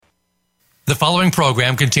following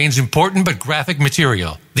program contains important but graphic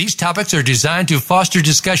material. These topics are designed to foster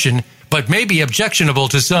discussion, but may be objectionable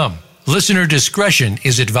to some. Listener discretion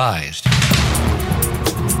is advised.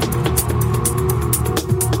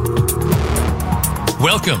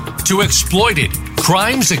 Welcome to Exploited: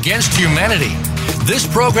 Crimes Against Humanity. This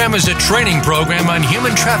program is a training program on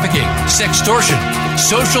human trafficking, sextortion,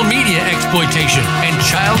 social media exploitation, and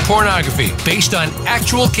child pornography based on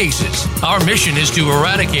actual cases. Our mission is to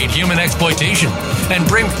eradicate human exploitation and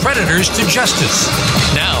bring predators to justice.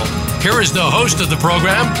 Now, here is the host of the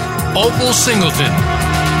program, Opal Singleton.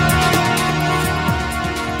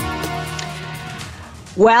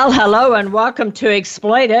 Well, hello and welcome to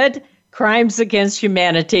Exploited: Crimes Against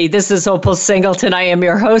Humanity. This is Opal Singleton. I am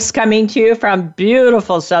your host, coming to you from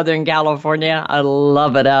beautiful Southern California. I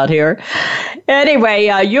love it out here.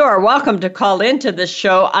 Anyway, you are welcome to call into the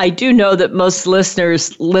show. I do know that most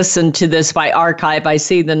listeners listen to this by archive. I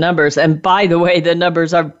see the numbers. And by the way, the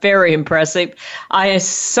numbers are very impressive. I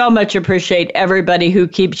so much appreciate everybody who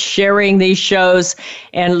keeps sharing these shows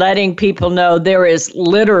and letting people know there is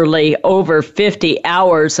literally over 50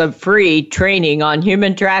 hours of free training on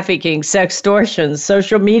human trafficking, sextortion,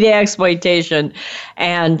 social media exploitation,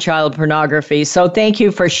 and child pornography. So thank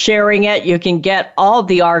you for sharing it. You can get all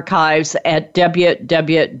the archives at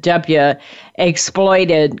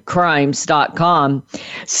www.exploitedcrimes.com.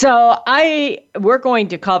 So we're going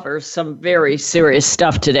to cover some very serious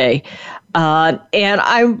stuff today. And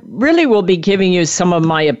I really will be giving you some of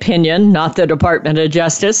my opinion, not the Department of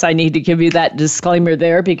Justice. I need to give you that disclaimer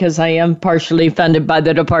there because I am partially funded by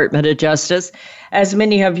the Department of Justice. As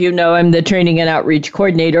many of you know, I'm the Training and Outreach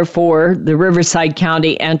Coordinator for the Riverside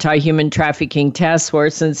County Anti-Human Trafficking Task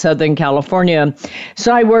Force in Southern California.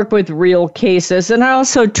 So I work with real cases, and I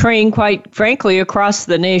also train, quite frankly, across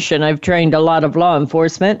the nation. I've trained a lot of law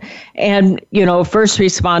enforcement and, first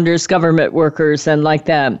responders, government workers, and like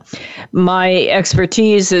that. My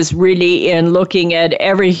expertise is really in looking at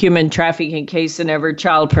every human trafficking case and every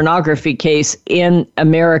child pornography case in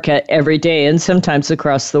America every day, and sometimes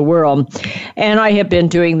across the world. And I have been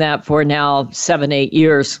doing that for now 7-8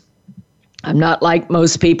 years. I'm not like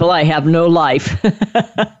most people. I have no life.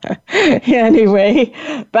 Anyway,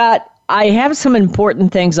 but I have some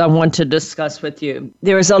important things I want to discuss with you.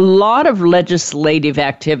 There's a lot of legislative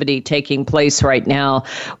activity taking place right now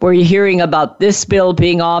where you're hearing about this bill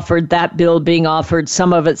being offered, that bill being offered,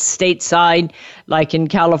 some of it stateside, like in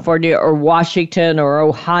California or Washington or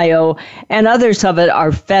Ohio, and others of it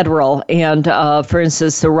are federal. And for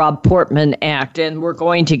instance, the Rob Portman Act, and we're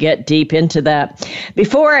going to get deep into that.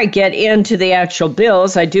 Before I get into the actual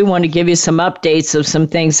bills, I do want to give you some updates of some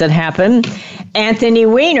things that happened. Anthony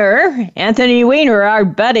Weiner, our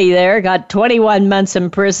buddy there, got 21 months in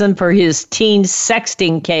prison for his teen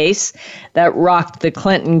sexting case that rocked the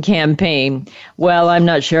Clinton campaign. Well, I'm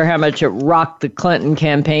not sure how much it rocked the Clinton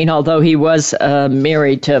campaign, although he was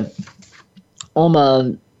married to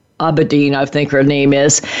Huma Abedin, I think her name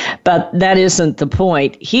is, but that isn't the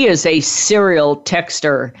point. He is a serial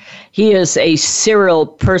texter. He is a serial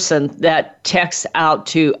person that texts out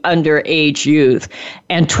to underage youth,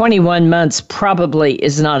 and 21 months probably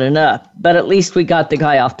is not enough, but at least we got the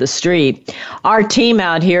guy off the street. Our team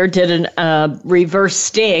out here did a reverse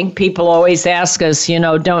sting. People always ask us,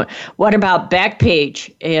 what about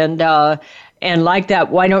Backpage? And like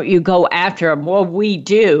that, why don't you go after them? Well, we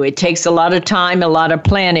do. It takes a lot of time, a lot of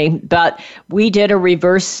planning, but we did a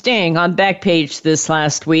reverse sting on Backpage this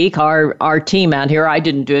last week. Our team out here, I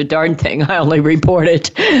didn't do a darn thing. I only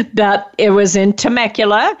reported that it was in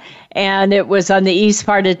Temecula, and it was on the east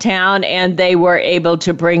part of town, and they were able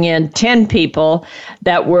to bring in 10 people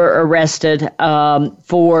that were arrested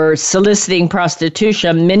for soliciting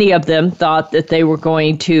prostitution. Many of them thought that they were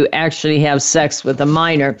going to actually have sex with a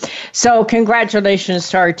minor. So congratulations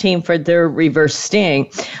to our team for their reverse sting.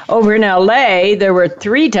 Over in L.A., there were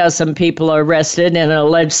 36 people arrested in an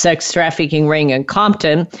alleged sex trafficking ring in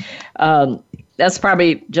Compton. That's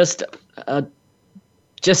probably just a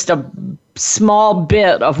small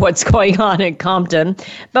bit of what's going on in Compton.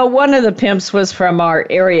 But one of the pimps was from our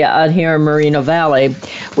area out here in Moreno Valley.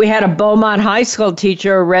 We had a Beaumont High School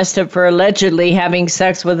teacher arrested for allegedly having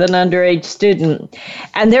sex with an underage student.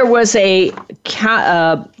 And there was a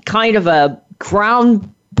kind of a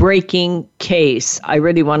groundbreaking case I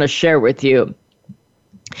really want to share with you,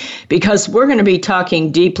 because we're going to be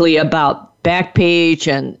talking deeply about Backpage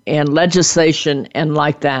and legislation and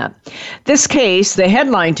like that. This case, the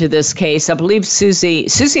headline to this case, I believe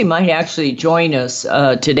Susie might actually join us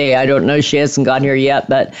today. I don't know. She hasn't got here yet,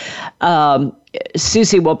 but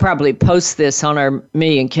Susie will probably post this on our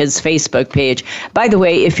Million Kids Facebook page. By the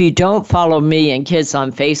way, if you don't follow Million Kids on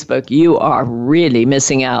Facebook, you are really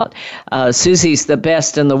missing out. Susie's the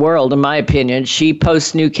best in the world, in my opinion. She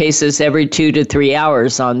posts new cases every 2 to 3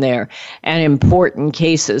 hours on there, and important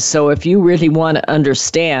cases. So if you really want to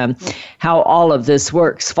understand how all of this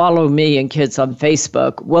works, follow Million Kids on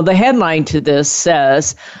Facebook. Well, the headline to this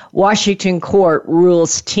says, Washington court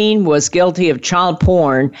rules teen was guilty of child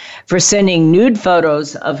porn for sending nude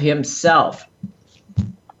photos of himself.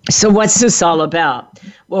 So what's this all about?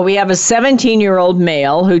 Well, we have a 17-year-old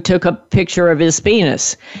male who took a picture of his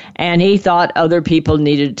penis, and he thought other people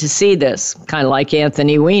needed to see this, kind of like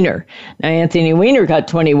Anthony Weiner. Now, Anthony Weiner got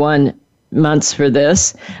 21 months for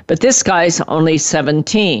this, but this guy's only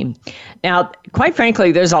 17. Now, quite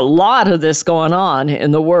frankly, there's a lot of this going on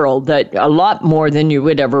in the world, that a lot more than you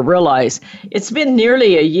would ever realize. It's been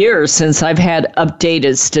nearly a year since I've had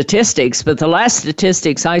updated statistics, but the last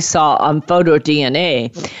statistics I saw on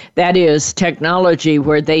PhotoDNA, that is technology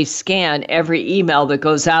where they scan every email that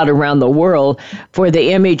goes out around the world for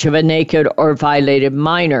the image of a naked or violated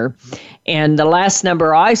minor. And the last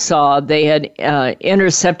number I saw, they had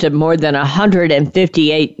intercepted more than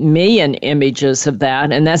 158 million images of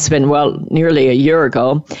that, and that's been, nearly a year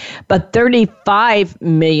ago. But 35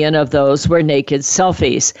 million of those were naked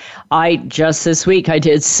selfies. Just this week, I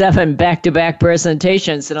did 7 back-to-back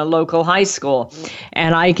presentations in a local high school,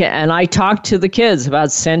 and I talked to the kids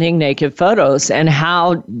about sending naked photos and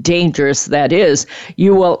how dangerous that is.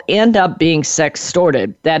 You will end up being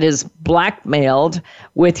sextorted. That is, blackmailed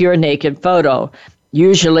with your naked photo.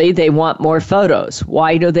 Usually they want more photos.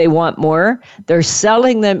 Why do they want more? They're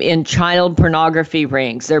selling them in child pornography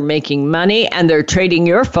rings. They're making money, and they're trading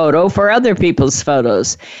your photo for other people's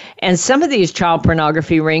photos. And some of these child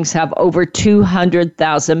pornography rings have over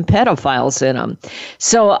 200,000 pedophiles in them.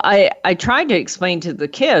 So I tried to explain to the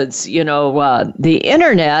kids, the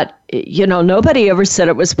internet, nobody ever said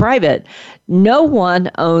it was private. No one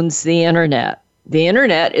owns the internet. The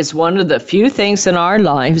internet is one of the few things in our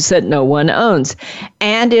lives that no one owns,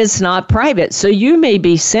 and it's not private. So you may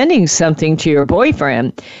be sending something to your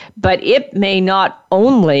boyfriend, but it may not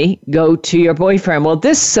only go to your boyfriend. Well,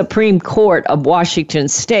 this Supreme Court of Washington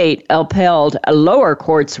State upheld a lower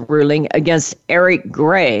court's ruling against Eric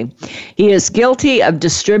Gray. He is guilty of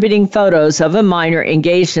distributing photos of a minor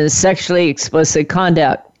engaged in sexually explicit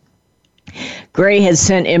conduct. Gray had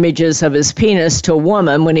sent images of his penis to a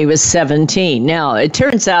woman when he was 17. Now, it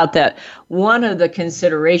turns out that one of the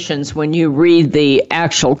considerations when you read the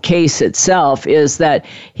actual case itself is that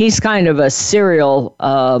he's kind of a serial,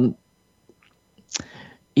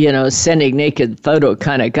 sending naked photo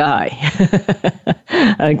kind of guy.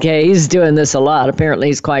 Okay, he's doing this a lot. Apparently,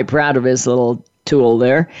 he's quite proud of his little tool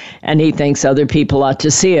there, and he thinks other people ought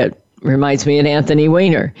to see it. Reminds me of Anthony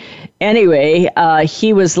Weiner. Anyway,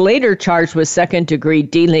 he was later charged with second-degree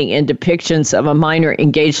dealing in depictions of a minor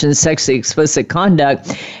engaged in sexually explicit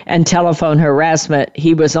conduct and telephone harassment.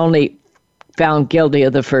 He was only found guilty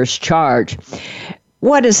of the first charge.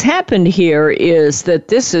 What has happened here is that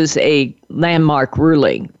this is a landmark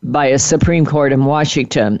ruling by a Supreme Court in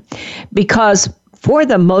Washington, because for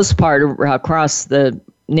the most part across the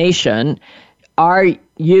nation, our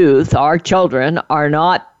youth, our children, are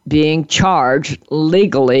not being charged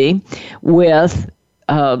legally with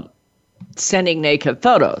sending naked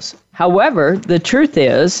photos. However, the truth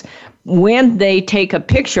is, when they take a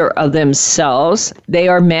picture of themselves, they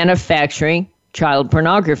are manufacturing child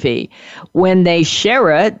pornography. When they share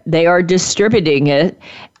it, they are distributing it,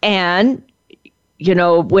 and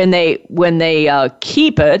when they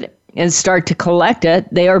keep it and start to collect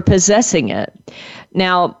it, they are possessing it.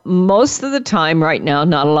 Now, most of the time right now,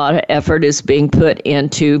 not a lot of effort is being put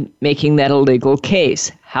into making that a legal case.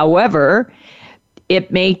 However, it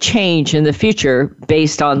may change in the future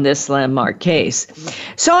based on this landmark case.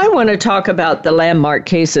 So I want to talk about the landmark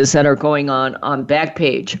cases that are going on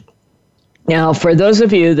Backpage. Now, for those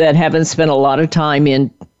of you that haven't spent a lot of time in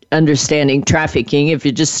understanding trafficking, if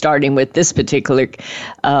you're just starting with this particular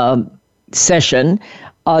session,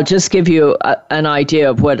 I'll just give you an idea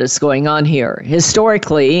of what is going on here.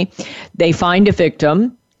 Historically, they find a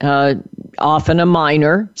victim, often a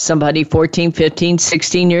minor, somebody 14, 15,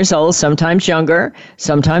 16 years old, sometimes younger,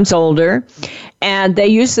 sometimes older, and they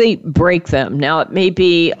usually break them. Now, it may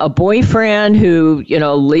be a boyfriend who,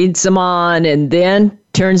 leads them on and then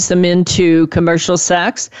turns them into commercial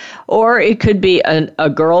sex, or it could be a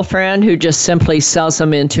girlfriend who just simply sells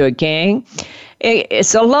them into a gang.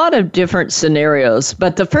 It's a lot of different scenarios,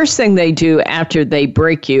 but the first thing they do after they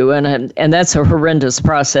break you, and that's a horrendous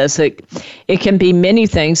process. It can be many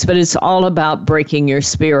things, but it's all about breaking your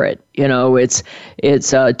spirit. You know, it's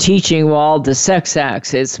teaching you all the sex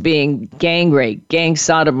acts. It's being gang raped, gang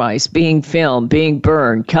sodomized, being filmed, being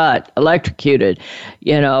burned, cut, electrocuted,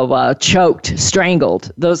 choked,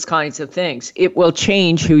 strangled, those kinds of things. It will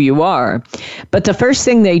change who you are. But the first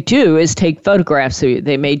thing they do is take photographs of you.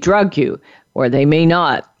 They may drug you, or they may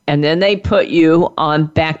not. And then they put you on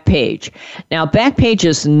Backpage. Now, Backpage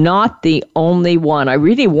is not the only one. I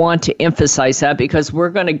really want to emphasize that because we're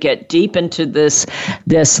going to get deep into this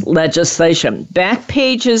legislation.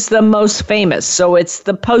 Backpage is the most famous, so it's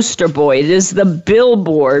the poster boy. It is the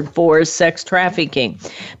billboard for sex trafficking.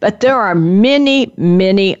 But there are many,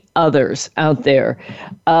 many others out there.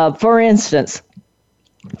 For instance,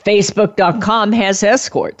 Facebook.com has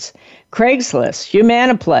escorts. Craigslist,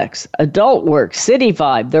 Humaniplex, Adult Work, City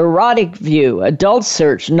Vibe, The Erotic View, Adult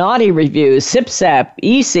Search, Naughty Reviews, SipSap,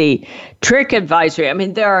 Easy, Trick Advisory. I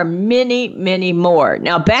mean, there are many, many more.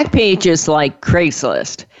 Now, Backpage is like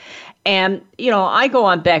Craigslist. And, I go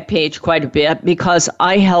on Backpage quite a bit because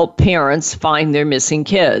I help parents find their missing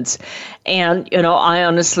kids. And, I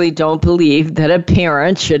honestly don't believe that a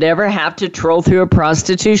parent should ever have to troll through a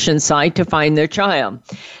prostitution site to find their child.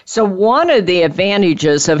 So one of the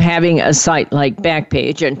advantages of having a site like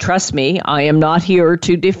Backpage, and trust me, I am not here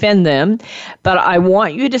to defend them, but I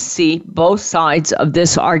want you to see both sides of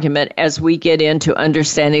this argument as we get into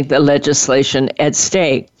understanding the legislation at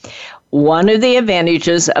stake. One of the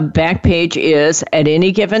advantages of Backpage is at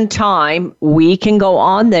any given time, we can go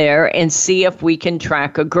on there and see if we can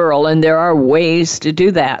track a girl. And there are ways to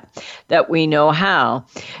do that we know how.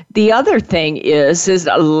 The other thing is it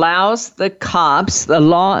allows the cops, the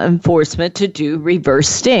law enforcement, to do reverse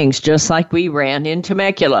stings, just like we ran in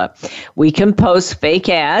Temecula. We can post fake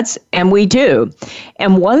ads, and we do.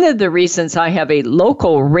 And one of the reasons I have a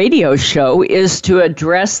local radio show is to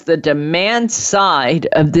address the demand side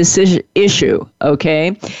of this issue,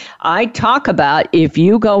 okay? I talk about if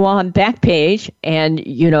you go on Backpage and,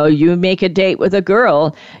 you make a date with a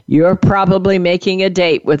girl, you're probably making a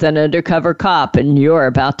date with an undercover cop and you're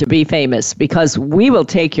about to be famous because we will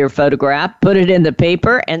take your photograph, put it in the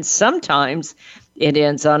paper, and sometimes it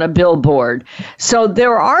ends on a billboard. So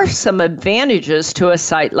there are some advantages to a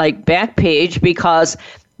site like Backpage because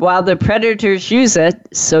while the predators use it,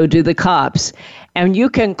 so do the cops. And you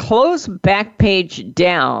can close Backpage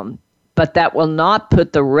down, but that will not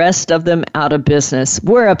put the rest of them out of business.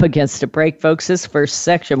 We're up against a break, folks. This first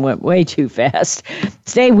section went way too fast.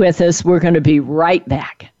 Stay with us. We're going to be right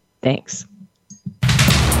back. Thanks.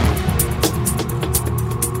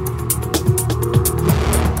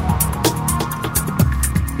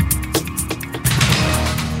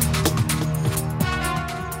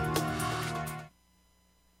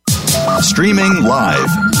 Streaming live,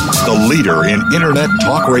 the leader in Internet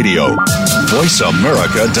talk radio,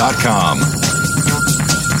 VoiceAmerica.com.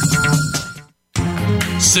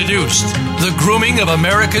 Seduced, The Grooming of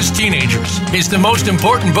America's Teenagers is the most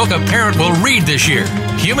important book a parent will read this year.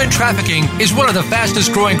 Human trafficking is one of the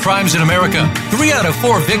fastest growing crimes in America. 3 out of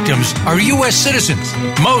 4 victims are U.S. citizens.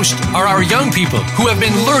 Most are our young people who have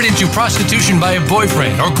been lured into prostitution by a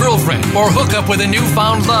boyfriend or girlfriend or hook up with a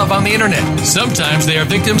newfound love on the internet. Sometimes they are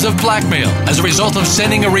victims of blackmail as a result of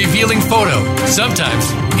sending a revealing photo.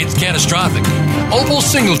 Sometimes it's catastrophic. Opal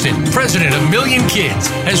Singleton, president of Million Kids,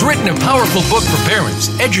 has written a powerful book for parents,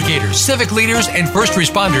 educators, civic leaders, and first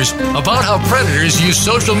responders about how predators use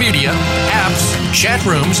social media, apps, chat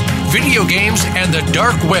rooms, video games, and the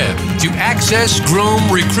dark web to access,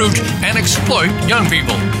 groom, recruit, and exploit young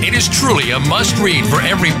people. It is truly a must-read for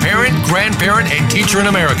every parent, grandparent, and teacher in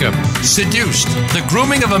America. Seduced, The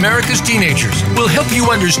Grooming of America's Teenagers will help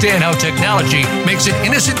you understand how technology makes an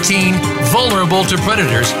innocent teen vulnerable to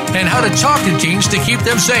predators and how to talk to teens to keep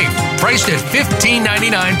them safe. Priced at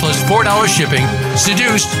 $15.99 plus $4 shipping,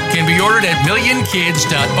 Seduced can be ordered at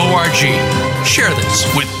millionkids.org. Share this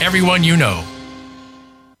with everyone you know.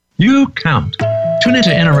 You count. Tune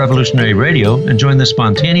into Inner Revolutionary Radio and join the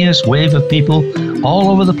spontaneous wave of people all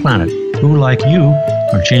over the planet who, like you,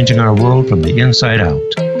 are changing our world from the inside out.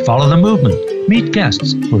 Follow the movement. Meet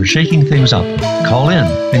guests who are shaking things up. Call in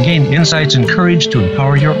and gain insights and courage to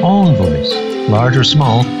empower your own voice. Large or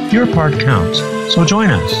small, your part counts. So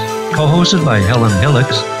join us. Co-hosted by Helen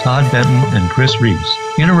Hillocks, Todd Benton, and Chris Reeves.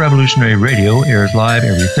 Inner Revolutionary Radio airs live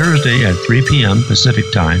every Thursday at 3 p.m. Pacific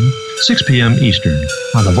Time, 6 p.m. Eastern,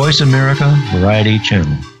 on the Voice America Variety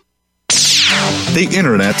Channel. The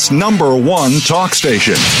Internet's #1 talk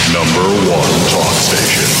station. #1 talk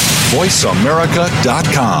station.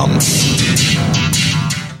 VoiceAmerica.com.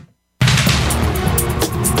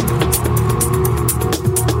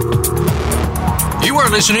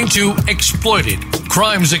 listening to Exploited,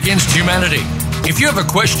 Crimes Against Humanity. If you have a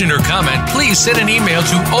question or comment, please send an email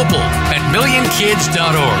to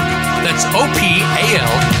opal@millionkids.org. That's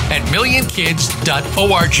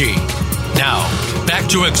OPAL@millionkids.org. Now, back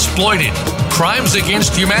to Exploited, Crimes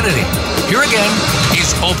Against Humanity. Here again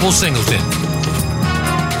is Opal Singleton.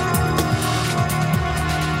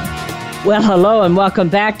 Well, hello and welcome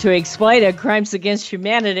back to Exploited, Crimes Against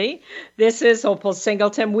Humanity. This is Opal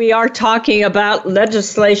Singleton. We are talking about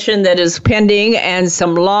legislation that is pending and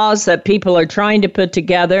some laws that people are trying to put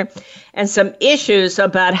together and some issues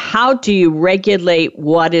about how do you regulate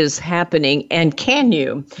what is happening and can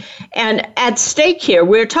you? And at stake here,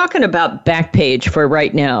 we're talking about Backpage for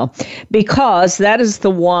right now because that is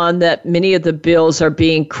the one that many of the bills are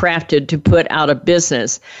being crafted to put out of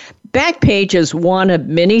business. Backpage is one of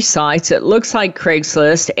many sites. It looks like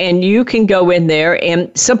Craigslist, and you can go in there, and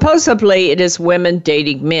supposedly it is women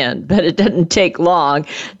dating men, but it doesn't take long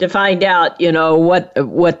to find out,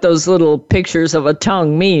 what those little pictures of a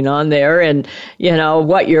tongue mean on there, and,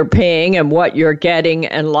 what you're paying and what you're getting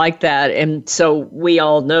and like that. And so we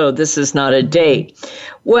all know this is not a date.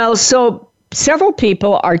 Well, so several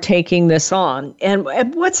people are taking this on. And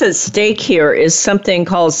what's at stake here is something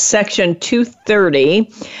called Section 230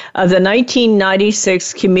 of the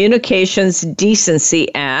 1996 Communications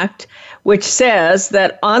Decency Act, which says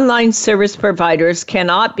that online service providers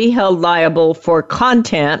cannot be held liable for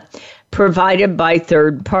content provided by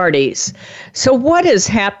third parties. So what is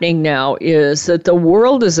happening now is that the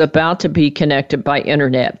world is about to be connected by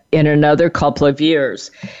internet in another couple of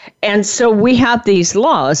years. And so we have these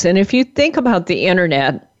laws. And if you think about the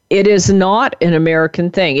internet, it is not an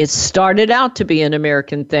American thing. It started out to be an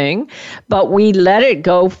American thing, but we let it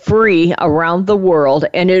go free around the world.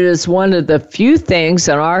 And it is one of the few things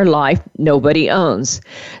in our life nobody owns.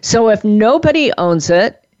 So if nobody owns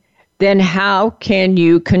it, then how can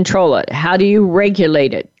you control it? How do you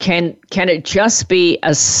regulate it? Can it just be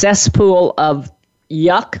a cesspool of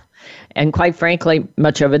yuck? And quite frankly,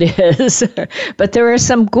 much of it is. But there are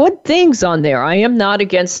some good things on there. I am not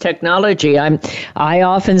against technology. I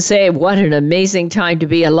often say, what an amazing time to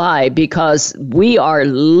be alive, because we are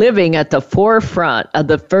living at the forefront of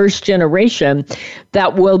the first generation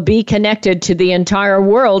that will be connected to the entire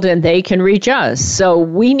world, and they can reach us. So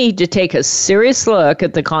we need to take a serious look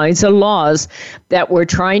at the kinds of laws that we're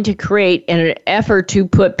trying to create in an effort to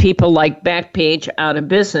put people like Backpage out of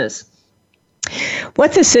business.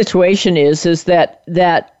 What the situation is that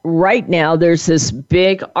right now there's this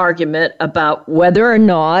big argument about whether or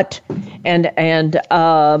not, and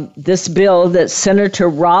this bill that Senator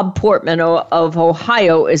Rob Portman of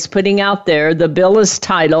Ohio is putting out there, the bill is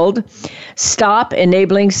titled Stop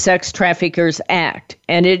Enabling Sex Traffickers Act,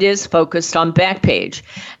 and it is focused on Backpage.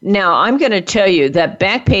 Now, I'm going to tell you that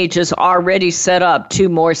Backpage has already set up 2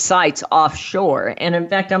 more sites offshore, and in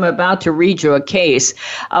fact, I'm about to read you a case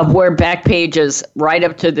of where Backpage is right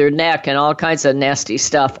up to their neck and all kinds of nasty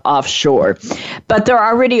stuff offshore. But they're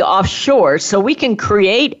already offshore, so we can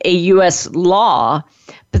create a U.S. law,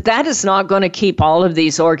 but that is not going to keep all of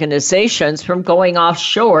these organizations from going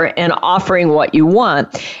offshore and offering what you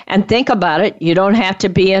want. And think about it. You don't have to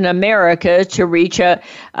be in America to reach a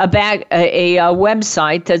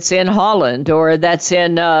website that's in Holland or that's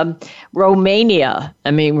in Romania.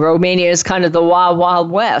 I mean, Romania is kind of the wild, wild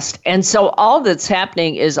west. And so all that's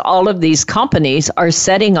happening is all of these companies are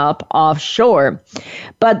setting up offshore.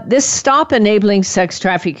 But this Stop Enabling Sex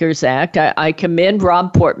Traffickers Act, I commend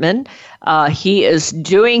Rob Portman. He is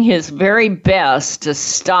doing his very best to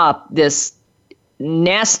stop this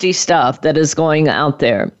nasty stuff that is going out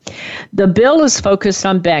there. The bill is focused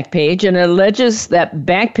on Backpage and alleges that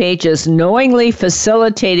Backpage is knowingly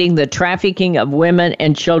facilitating the trafficking of women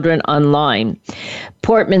and children online.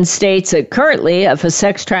 Portman states that currently, if a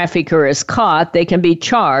sex trafficker is caught, they can be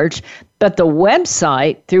charged, but the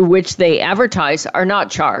website through which they advertise are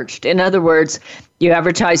not charged. In other words, you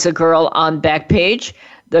advertise a girl on Backpage,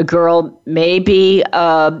 the girl may be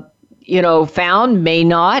found, may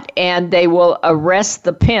not, and they will arrest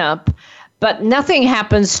the pimp, but nothing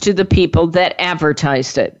happens to the people that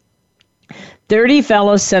advertised it. 30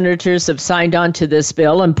 fellow senators have signed on to this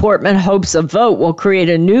bill, and Portman hopes a vote will create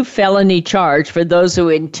a new felony charge for those who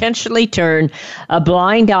intentionally turn a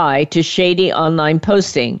blind eye to shady online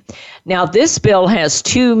posting. Now, this bill has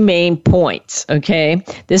 2 main points, okay?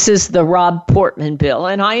 This is the Rob Portman bill,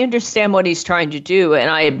 and I understand what he's trying to do, and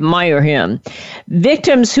I admire him.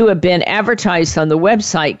 Victims who have been advertised on the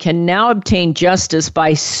website can now obtain justice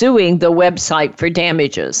by suing the website for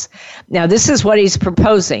damages. Now, this is what he's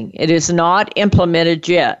proposing. It is not implemented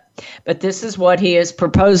yet. But this is what he is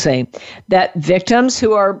proposing, that victims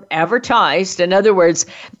who are advertised, in other words,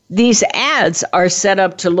 these ads are set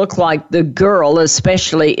up to look like the girl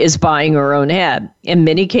especially is buying her own ad. In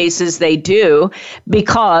many cases they do,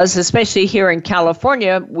 because especially here in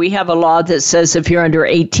California, we have a law that says if you're under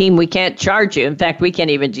 18, we can't charge you. In fact, we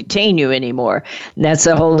can't even detain you anymore. And that's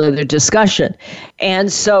a whole other discussion.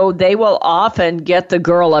 And so they will often get the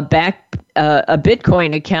girl a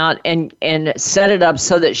Bitcoin account and set it up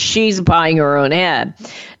so that she's buying her own ad.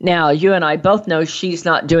 Now, you and I both know she's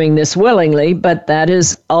not doing this willingly, but that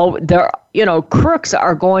is all there. Crooks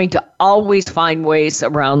are going to always find ways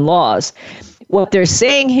around laws. What they're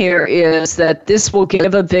saying here is that this will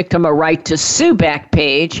give a victim a right to sue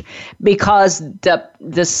Backpage because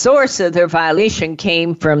the source of their violation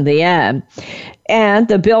came from the ad. And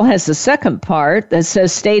the bill has a second part that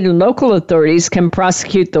says state and local authorities can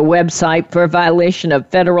prosecute the website for a violation of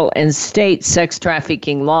federal and state sex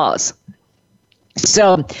trafficking laws.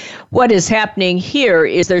 So what is happening here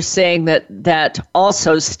is they're saying that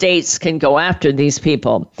also states can go after these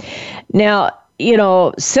people. Now,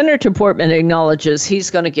 Senator Portman acknowledges he's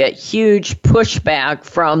going to get huge pushback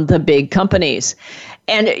from the big companies.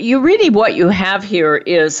 And what you have here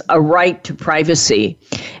is a right to privacy.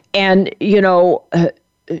 And,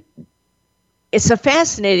 it's a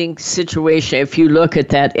fascinating situation if you look at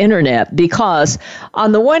that internet, because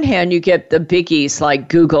on the one hand, you get the biggies like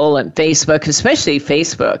Google and Facebook, especially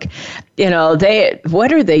Facebook.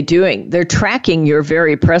 What are they doing? They're tracking your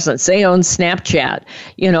very presence. They own Snapchat.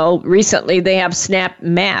 Recently they have Snap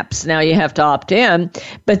Maps. Now you have to opt in,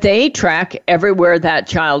 but they track everywhere that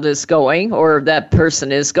child is going or that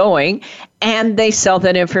person is going. And they sell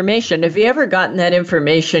that information. Have you ever gotten that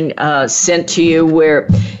information sent to you where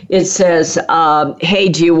it says, "Hey,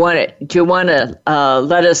 do you want to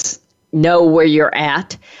let us know where you're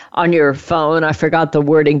at on your phone?" I forgot the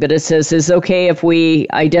wording, but it says, "Is it okay if we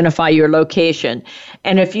identify your location?"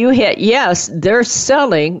 And if you hit yes, they're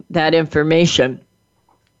selling that information.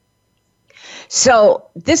 So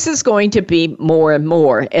this is going to be more and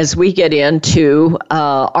more as we get into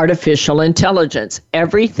artificial intelligence.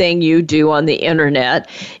 Everything you do on the internet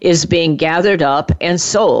is being gathered up and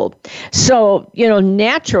sold. So,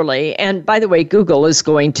 naturally, and by the way, Google is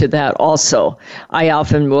going to that also. I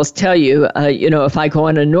often will tell you, if I go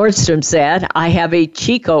on a Nordstrom's ad, I have a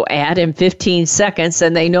Chico ad in 15 seconds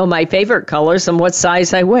and they know my favorite colors and what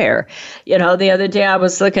size I wear. The other day I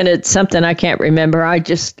was looking at something I can't remember. I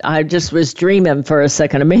just was dreaming for a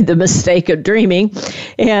second. I made the mistake of dreaming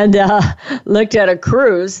and looked at a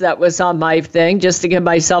cruise that was on my thing just to give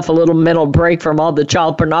myself a little mental break from all the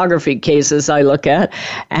child pornography cases I look at.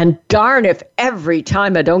 And darn if every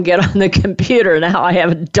time I don't get on the computer now I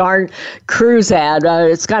have a darn cruise ad.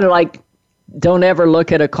 It's kind of like, don't ever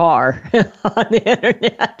look at a car on the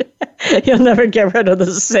internet. You'll never get rid of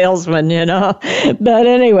the salesman, But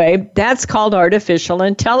anyway, that's called artificial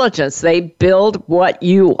intelligence. They build what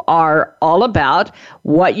you are all about,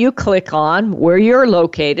 what you click on, where you're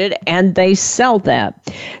located, and they sell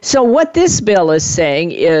that. So what this bill is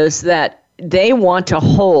saying is that they want to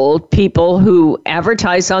hold people who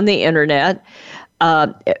advertise on the internet,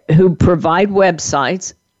 who provide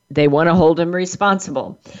websites. They want to hold them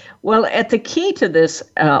responsible. Well, at the key to this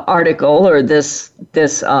article or this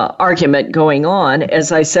argument going on,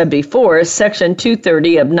 as I said before, is Section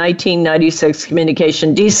 230 of 1996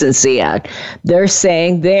 Communication Decency Act. They're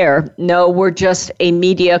saying no, we're just a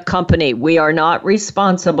media company. We are not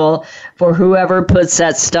responsible for whoever puts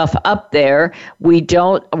that stuff up there.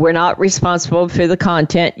 We're not responsible for the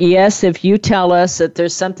content. Yes, if you tell us that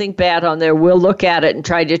there's something bad on there, we'll look at it and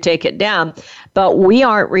try to take it down. But we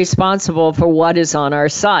aren't responsible for what is on our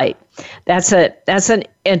site. That's an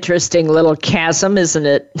interesting little chasm, isn't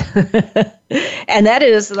it? And that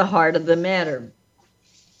is the heart of the matter.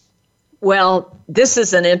 Well, this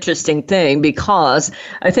is an interesting thing because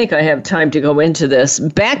I think I have time to go into this.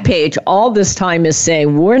 Backpage all this time is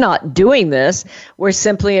saying we're not doing this. We're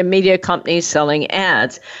simply a media company selling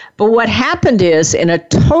ads. But what happened is in a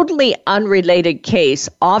totally unrelated case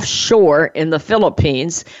offshore in the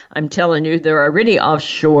Philippines, I'm telling you, they're already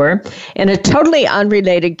offshore. In a totally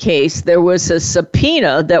unrelated case, there was a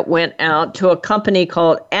subpoena that went out to a company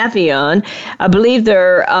called Avion. I believe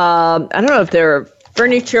I don't know if they're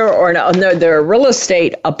furniture or no, they're a real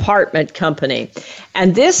estate apartment company.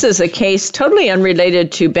 And this is a case totally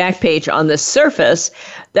unrelated to Backpage on the surface,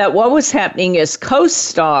 that what was happening is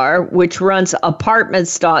CoStar, which runs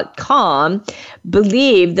apartments.com,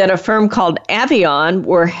 believed that a firm called Avion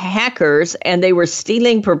were hackers and they were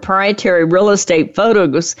stealing proprietary real estate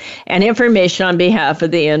photos and information on behalf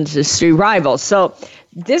of the industry rivals. So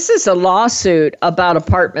This is a lawsuit about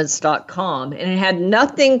apartments.com, and it had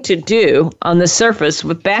nothing to do on the surface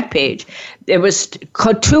with Backpage. It was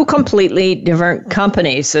two completely different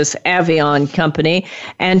companies, this Avion company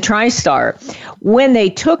and TriStar. When they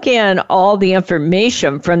took in all the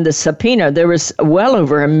information from the subpoena, there was well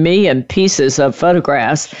over 1 million pieces of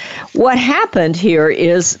photographs. What happened here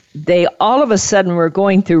is they all of a sudden were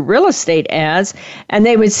going through real estate ads, and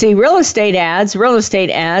they would see real estate ads,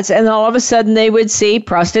 and all of a sudden they would see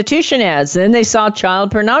prostitution ads. Then they saw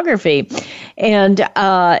child pornography. And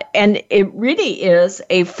it really is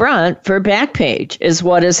a front for Backpage is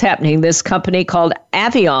what is happening. This company called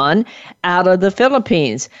Avion out of the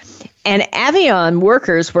Philippines. And Avion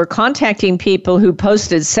workers were contacting people who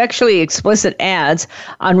posted sexually explicit ads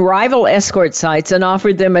on rival escort sites and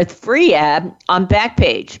offered them a free ad on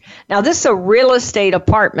Backpage. Now, this is a real estate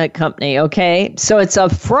apartment company, okay? So it's a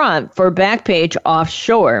front for Backpage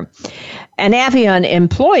offshore. An Avion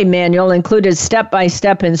employee manual included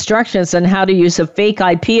step-by-step instructions on how to use a fake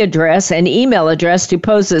IP address and email address to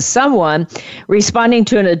pose as someone responding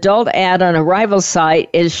to an adult ad on a rival site.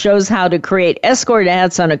 It shows how to create escort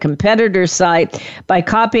ads on a competitor site by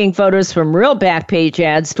copying photos from real Backpage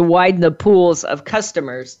ads to widen the pools of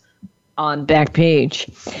customers on Backpage.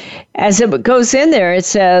 As it goes in there, it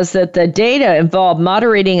says that the data involved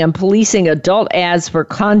moderating and policing adult ads for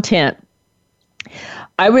content.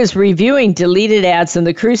 I was reviewing deleted ads, and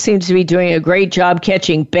the crew seems to be doing a great job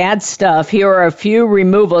catching bad stuff. Here are a few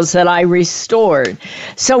removals that I restored.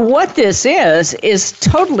 So what this is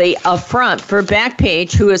totally a front for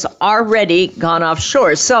Backpage, who has already gone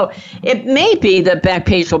offshore. So it may be that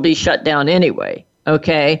Backpage will be shut down anyway,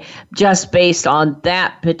 okay, just based on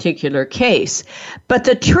that particular case. But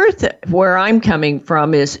the truth where I'm coming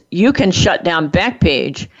from is you can shut down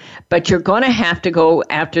Backpage, but you're going to have to go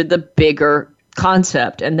after the bigger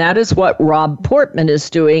concept. And that is what Rob Portman is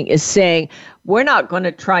doing, is saying, we're not going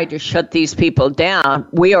to try to shut these people down.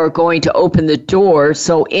 We are going to open the door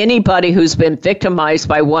so anybody who's been victimized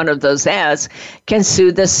by one of those ads can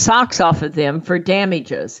sue the socks off of them for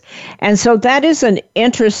damages. And so that is an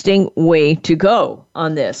interesting way to go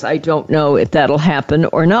on this. I don't know if that'll happen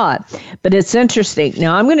or not, but it's interesting.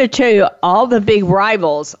 Now, I'm going to tell you, all the big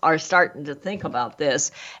rivals are starting to think about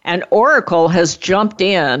this, and Oracle has jumped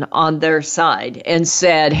in on their side and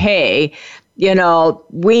said, hey, you know,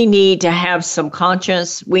 we need to have some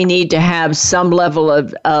conscience. We need to have some level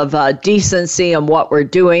of decency in what we're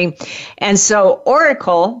doing. And so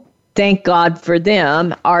Oracle, thank God for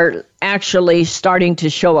them, are actually starting to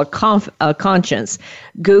show a conscience.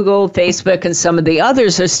 Google, Facebook, and some of the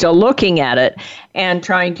others are still looking at it and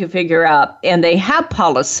trying to figure out, and they have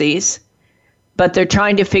policies, but they're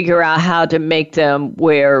trying to figure out how to make them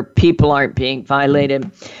where people aren't being violated.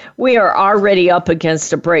 We are already up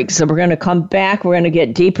against a break, so we're going to come back. We're going to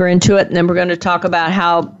get deeper into it, and then we're going to talk about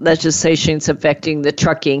how legislation is affecting the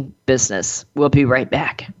trucking business. We'll be right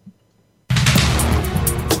back.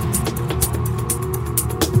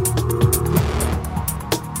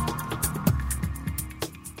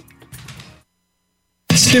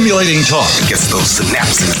 Stimulating talk gets those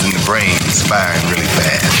synapses in the brain firing really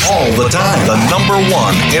fast. all the time. The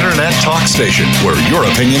 #1 internet talk station where your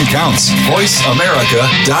opinion counts.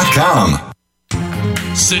 VoiceAmerica.com.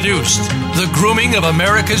 Seduced, The Grooming of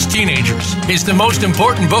America's Teenagers is the most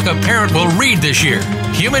important book a parent will read this year.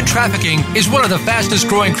 Human trafficking is one of the fastest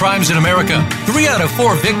growing crimes in America. 3 out of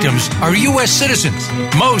 4 victims are U.S. citizens.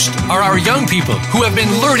 Most are our young people who have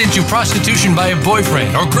been lured into prostitution by a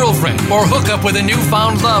boyfriend or girlfriend or hook up with a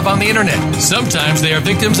newfound love on the internet. Sometimes they are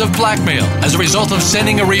victims of blackmail as a result of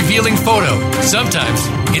sending a revealing photo. Sometimes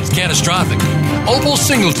it's catastrophic. Opal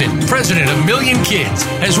Singleton, president of Million Kids,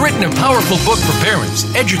 has written a powerful book for parents,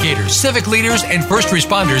 educators, civic leaders, and first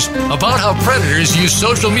responders about how predators use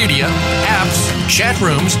social media, apps, chat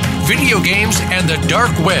rooms, video games, and the dark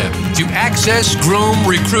web to access, groom,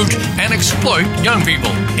 recruit, and exploit young people.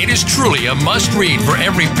 It is truly a must-read for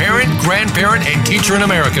every parent, grandparent, and teacher in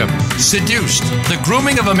America. Seduced, The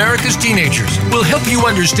Grooming of America's Teenagers will help you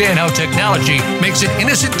understand how technology makes an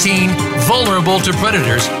innocent teen vulnerable to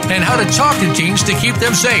predators and how to talk to teens to keep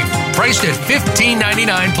them safe. Priced at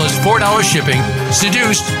 $15.99 plus $4 shipping,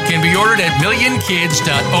 Seduced can be ordered at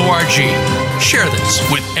millionkids.org. Share this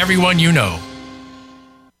with everyone you know.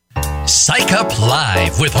 Psych Up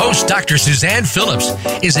Live with host Dr. Suzanne Phillips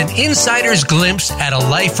is an insider's glimpse at a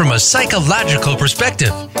life from a psychological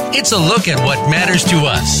perspective. It's a look at what matters to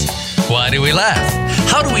us. Why do we laugh?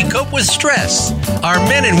 How do we cope with stress? Are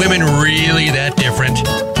men and women really that different?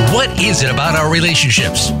 What is it about our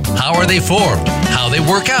relationships? How are they formed? How they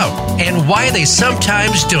work out? And why they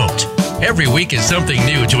sometimes don't? Every week is something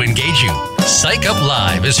new to engage you. Psych Up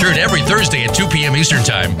Live is heard every Thursday at 2 p.m. Eastern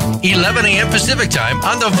Time, 11 a.m. Pacific Time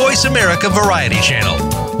on the Voice America Variety Channel.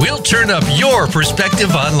 We'll turn up your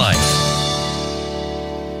perspective on life.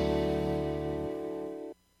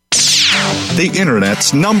 The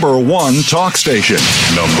Internet's #1 talk station.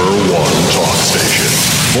 #1 talk station.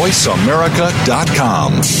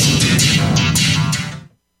 VoiceAmerica.com.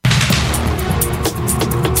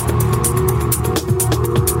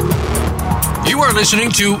 You are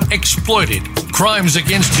listening to Exploited: Crimes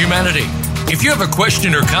Against Humanity. If you have a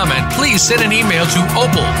question or comment, please send an email to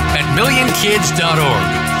opal@millionkids.org.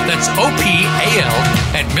 That's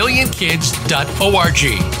OPAL@millionkids.org.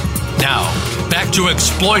 Now, back to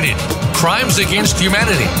Exploited: Crimes Against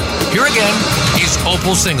Humanity. Here again is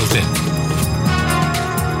Opal Singleton.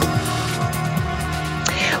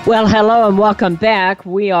 Well, hello and welcome back.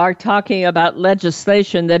 We are talking about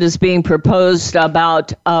legislation that is being proposed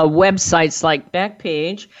about websites like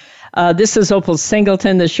Backpage. This is Opal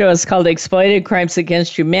Singleton. The show is called Exploited: Crimes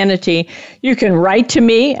Against Humanity. You can write to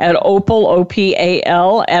me at opal,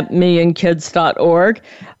 OPAL, @millionkids.org.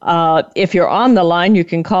 If you're on the line, you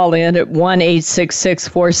can call in at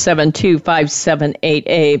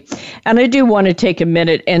 1-866-472-5788. And I do want to take a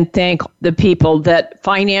minute and thank the people that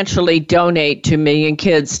financially donate to Million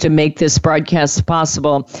Kids to make this broadcast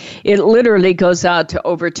possible. It literally goes out to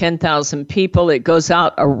over 10,000 people. It goes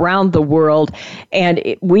out around the world, and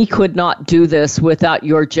we could not do this without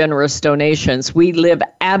your generous donations. We live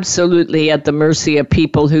absolutely at the mercy of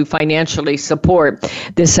people who financially support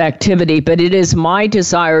this activity, but it is my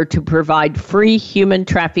desire to provide free human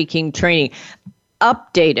trafficking training,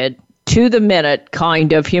 updated to the minute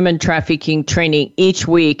kind of human trafficking training each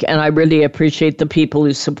week, and I really appreciate the people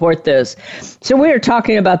who support this. So we are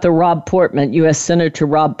talking about the Rob Portman, U.S. Senator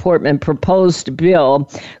Rob Portman, proposed bill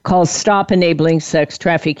called Stop Enabling Sex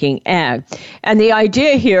Trafficking Act. And the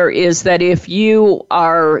idea here is that if you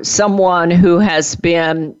are someone who has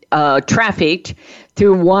been trafficked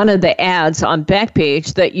through one of the ads on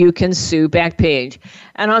Backpage, that you can sue Backpage.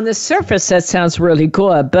 And on the surface, that sounds really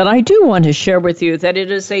good, but I do want to share with you that it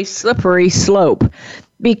is a slippery slope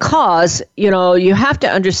because, you have to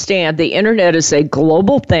understand the internet is a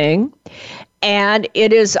global thing and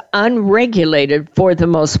it is unregulated for the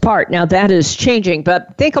most part. Now, that is changing,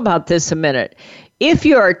 but think about this a minute. If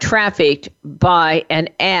you are trafficked by an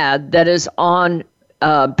ad that is on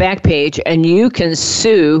Backpage and you can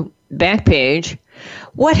sue Backpage,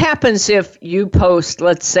 what happens if you post,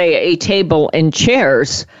 let's say, a table and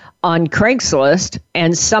chairs on Craigslist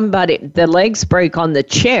and the legs break on the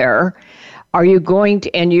chair? Are you going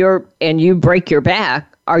to, and you break your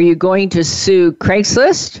back, are you going to sue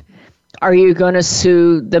Craigslist? Are you going to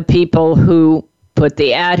sue the people who put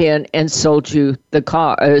the ad in and sold you the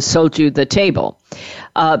table?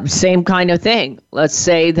 Same kind of thing. Let's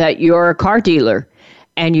say that you're a car dealer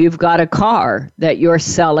and you've got a car that you're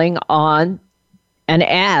selling on an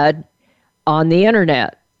ad on the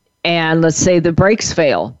internet, and let's say the brakes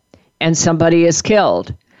fail and somebody is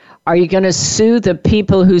killed. Are you going to sue the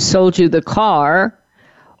people who sold you the car,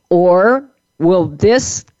 or will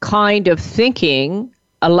this kind of thinking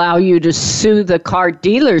allow you to sue the car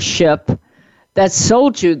dealership that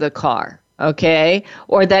sold you the car? Okay?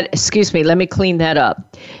 Or let me clean that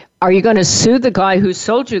up. Are you going to sue the guy who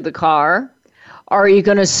sold you the car, or are you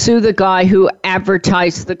going to sue the guy who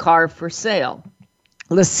advertised the car for sale?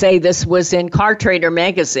 Let's say this was in Car Trader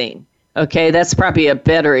magazine. Okay, that's probably a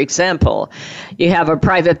better example. You have a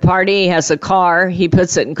private party, he has a car, he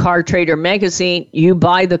puts it in Car Trader magazine, you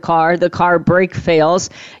buy the car brake fails,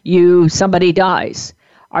 somebody dies.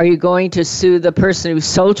 Are you going to sue the person who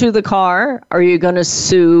sold you the car, or are you going to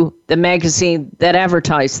sue the magazine that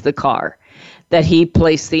advertised the car that he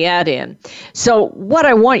placed the ad in? So what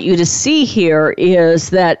I want you to see here is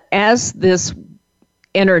that as this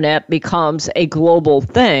internet becomes a global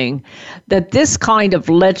thing, that this kind of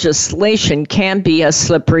legislation can be a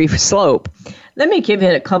slippery slope. Let me give you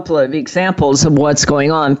a couple of examples of what's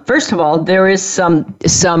going on. First of all, there is some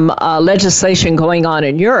legislation going on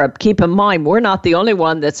in Europe. Keep in mind, we're not the only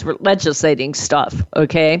one that's legislating stuff,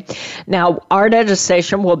 okay? Now, our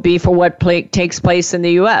legislation will be for what takes place in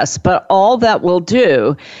the U.S., but all that will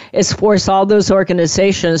do is force all those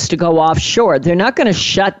organizations to go offshore. They're not going to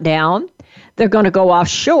shut down. They're going to go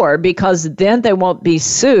offshore because then they won't be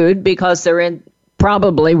sued because they're in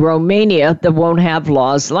probably Romania that won't have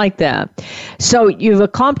laws like that. So you've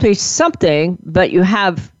accomplished something, but you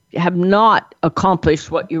have not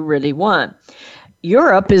accomplished what you really want.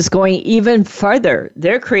 Europe is going even further.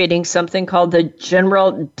 They're creating something called the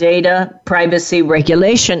General Data Privacy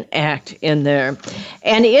Regulation Act in there.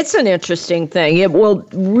 And it's an interesting thing. It will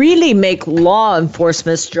really make law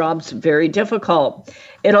enforcement's jobs very difficult.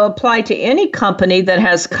 It'll apply to any company that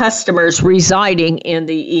has customers residing in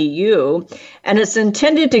the EU, and it's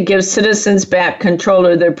intended to give citizens back control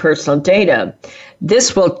of their personal data.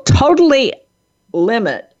 This will totally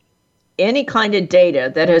limit any kind of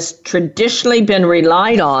data that has traditionally been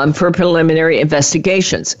relied on for preliminary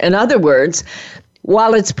investigations. In other words,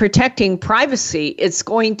 while it's protecting privacy, it's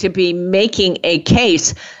going to be making a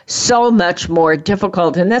case so much more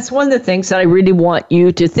difficult. And that's one of the things that I really want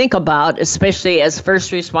you to think about, especially as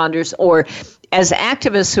first responders or as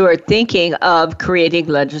activists who are thinking of creating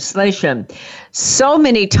legislation. So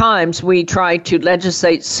many times we try to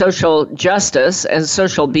legislate social justice and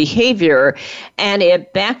social behavior, and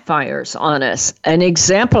it backfires on us. An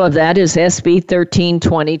example of that is SB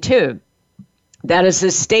 1322. That is a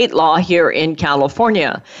state law here in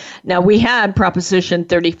California. Now, we had Proposition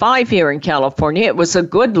 35 here in California. It was a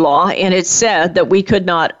good law, and it said that we could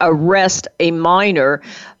not arrest a minor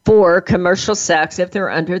for commercial sex if they're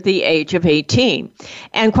under the age of 18.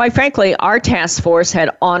 And quite frankly, our task force had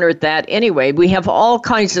honored that anyway. We have all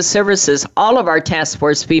kinds of services. All of our task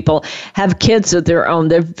force people have kids of their own.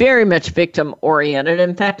 They're very much victim oriented.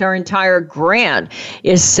 In fact, our entire grant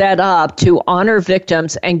is set up to honor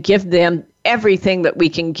victims and give them everything that we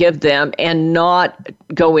can give them and not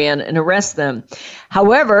go in and arrest them.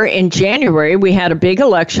 However, in January, we had a big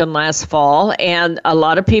election last fall, and a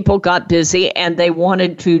lot of people got busy, and they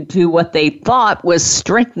wanted to do what they thought was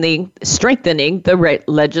strengthening the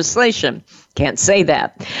legislation. Can't say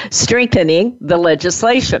that. Strengthening the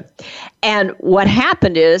legislation. And what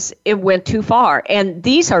happened is it went too far. And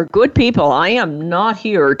these are good people. I am not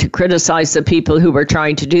here to criticize the people who were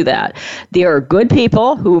trying to do that. They are good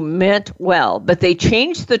people who meant well, but they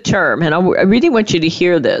changed the term. And I really want you to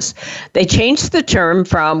hear this. They changed the term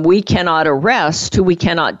from we cannot arrest to we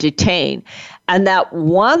cannot detain. And that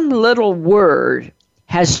one little word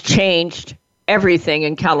has changed everything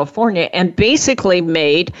in California and basically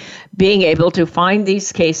made being able to find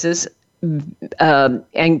these cases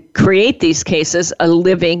and create these cases a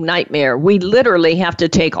living nightmare. We literally have to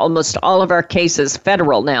take almost all of our cases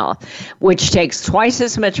federal now, which takes twice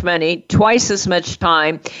as much money, twice as much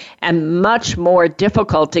time, and much more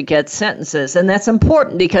difficult to get sentences. And that's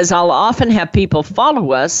important because I'll often have people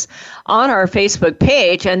follow us on our Facebook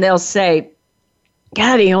page and they'll say,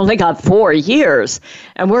 God, he only got 4 years.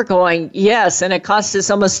 And we're going, yes, and it cost us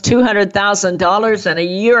almost $200,000 and a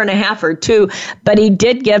year and a half or two, but he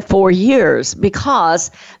did get 4 years because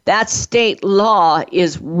that state law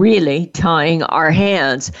is really tying our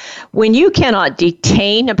hands. When you cannot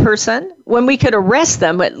detain a person, when we could arrest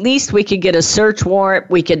them, at least we could get a search warrant,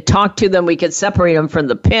 we could talk to them, we could separate them from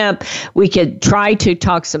the pimp, we could try to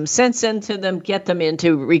talk some sense into them, get them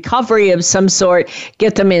into recovery of some sort,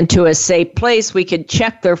 get them into a safe place, we could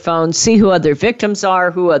check their phones, see who other victims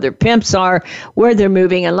are, who other pimps are, where they're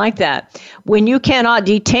moving, and like that. When you cannot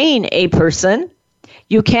detain a person,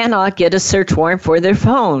 you cannot get a search warrant for their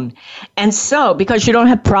phone. And so, because you don't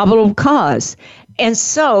have probable cause. And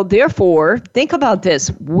so, therefore, think about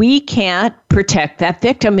this. We can't protect that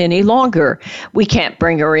victim any longer. We can't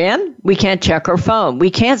bring her in. We can't check her phone.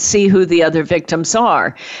 We can't see who the other victims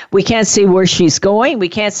are. We can't see where she's going. We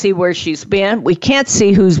can't see where she's been. We can't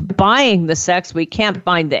see who's buying the sex. We can't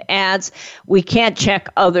find the ads. We can't check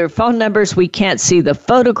other phone numbers. We can't see the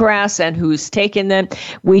photographs and who's taken them.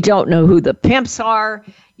 We don't know who the pimps are.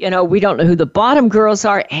 You know, we don't know who the bottom girls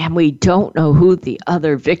are, and we don't know who the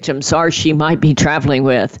other victims are she might be traveling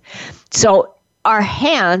with. So our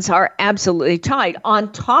hands are absolutely tied.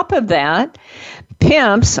 On top of that,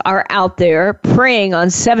 pimps are out there preying on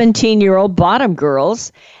 17-year-old bottom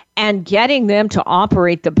girls and getting them to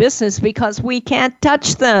operate the business because we can't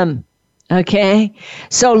touch them. Okay,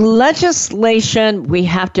 so legislation, we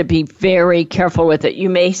have to be very careful with it. You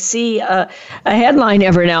may see a headline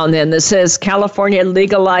every now and then that says California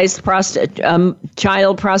legalized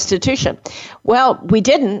child prostitution. Well, we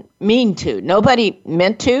didn't mean to. Nobody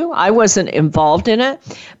meant to. I wasn't involved in it,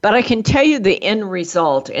 but I can tell you the end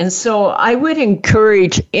result. And so I would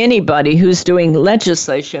encourage anybody who's doing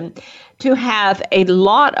legislation to have a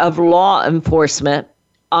lot of law enforcement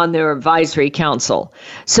on their advisory council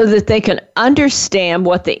so that they can understand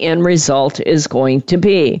what the end result is going to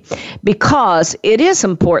be. Because it is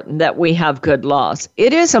important that we have good laws.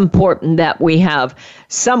 It is important that we have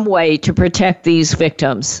some way to protect these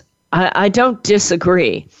victims. I don't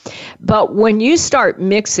disagree. But when you start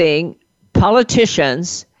mixing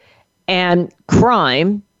politicians and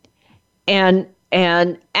crime and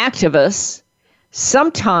and activists,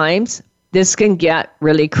 sometimes this can get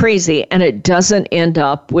really crazy and it doesn't end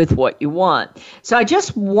up with what you want. So I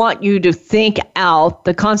just want you to think out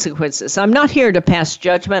the consequences. I'm not here to pass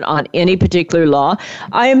judgment on any particular law.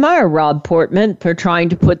 I admire Rob Portman for trying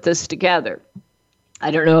to put this together.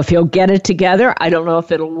 I don't know if he'll get it together. I don't know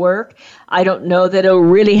if it'll work. I don't know that it'll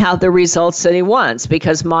really have the results that he wants,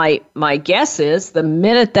 because my guess is the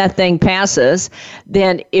minute that thing passes,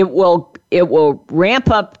 then it will ramp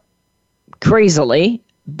up crazily,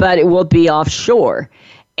 but it will be offshore,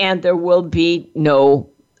 and there will be no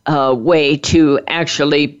way to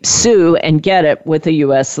actually sue and get it with a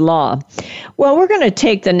U.S. law. Well, we're going to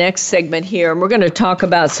take the next segment here, and we're going to talk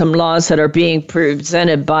about some laws that are being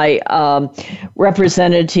presented by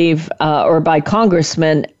Representative or by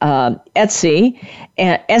Congressman Esty,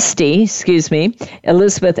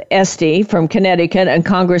 Elizabeth Esty from Connecticut, and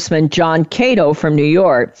Congressman John Cato from New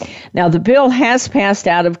York. Now, the bill has passed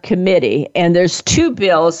out of committee, and there's two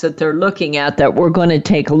bills that they're looking at that we're going to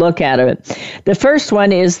take a look at it. The first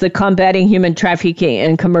one is the Combating Human Trafficking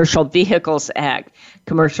in Commercial Vehicles Act.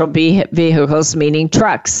 Commercial vehicles meaning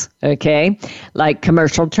trucks, okay, like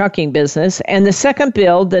commercial trucking business. And the second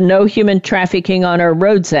bill, the No Human Trafficking on Our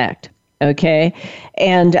Roads Act, okay?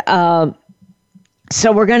 And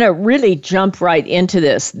so we're going to really jump right into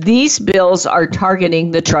this. These bills are targeting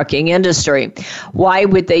the trucking industry. Why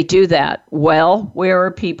would they do that? Well, where are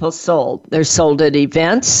people sold? They're sold at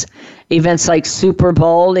events like Super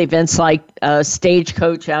Bowl, events like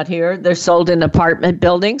Stagecoach out here. They're sold in apartment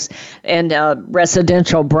buildings and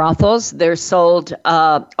residential brothels. They're sold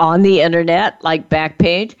on the internet like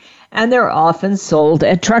Backpage, and they're often sold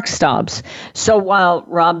at truck stops. So while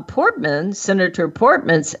Senator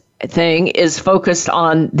Portman's thing is focused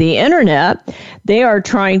on the internet, they are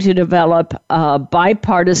trying to develop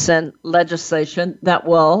bipartisan legislation that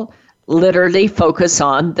will literally focus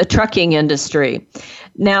on the trucking industry.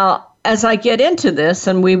 Now, as I get into this,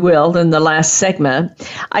 and we will in the last segment,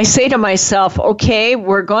 I say to myself, okay,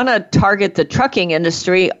 we're going to target the trucking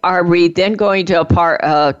industry. Are we then going to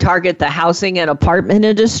target the housing and apartment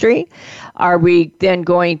industry? Are we then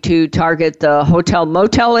going to target the hotel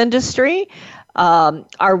motel industry?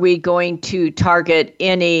 Are we going to target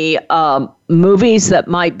any movies that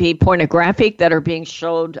might be pornographic that are being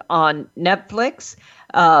showed on Netflix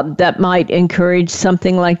that might encourage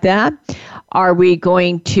something like that? Are we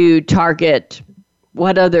going to target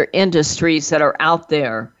what other industries that are out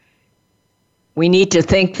there? We need to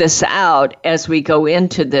think this out as we go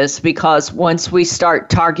into this, because once we start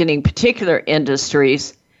targeting particular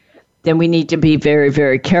industries, then we need to be very,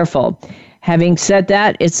 very careful. Having said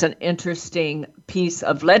that, it's an interesting piece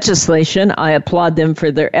of legislation. I applaud them for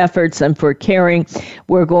their efforts and for caring.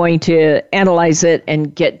 We're going to analyze it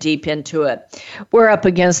and get deep into it. We're up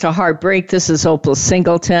against a hard break. This is Opal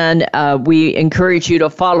Singleton. We encourage you to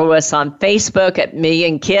follow us on Facebook at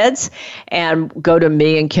Million Kids and go to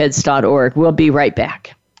millionkids.org. We'll be right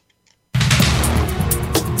back.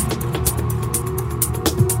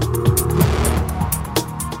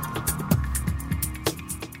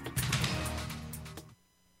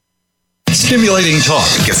 Stimulating talk.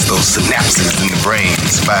 Gets those synapses in the brain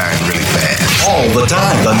firing really fast. All the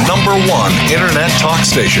time. The number one internet talk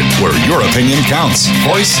station where your opinion counts.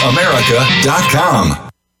 VoiceAmerica.com.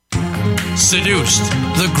 Seduced,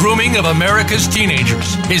 The Grooming of America's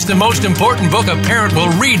Teenagers is the most important book a parent will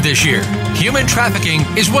read this year. Human trafficking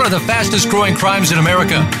is one of the fastest growing crimes in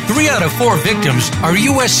America. 3 out of 4 victims are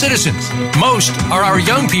U.S. citizens. Most are our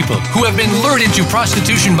young people who have been lured into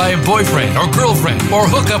prostitution by a boyfriend or girlfriend or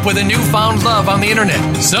hook up with a newfound love on the internet.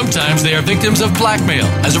 Sometimes they are victims of blackmail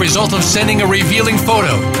as a result of sending a revealing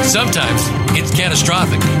photo. Sometimes it's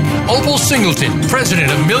catastrophic. Opal Singleton, president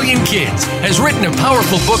of Million Kids, has written a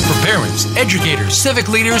powerful book for parents, educators, civic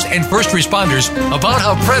leaders, and first responders about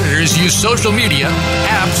how predators use social media,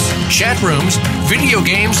 apps, chat rooms, video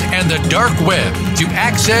games, and the dark web to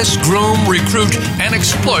access, groom, recruit, and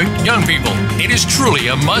exploit young people. It is truly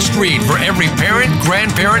a must-read for every parent,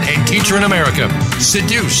 grandparent, and teacher in America.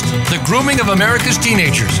 Seduced, The Grooming of America's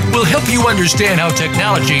Teenagers will help you understand how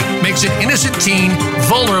technology makes an innocent teen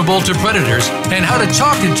vulnerable to predators and how to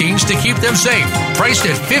talk to teens to keep them safe. Priced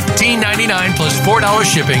at $15.99 plus $4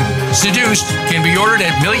 shipping, Seduced can be ordered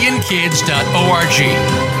at millionkids.org.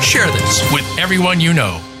 Share this with everyone you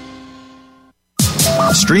know.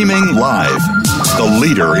 Streaming live. The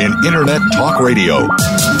leader in internet talk radio.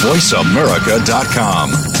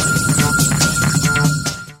 VoiceAmerica.com.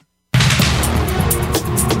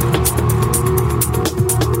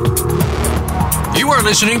 You are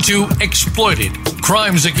listening to Exploited: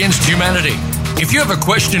 Crimes Against Humanity. If you have a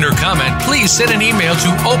question or comment, please send an email to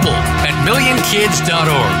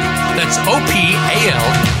opal@millionkids.org. That's OPAL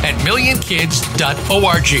at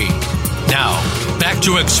millionkids.org. Now, back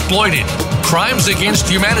to Exploited, Crimes Against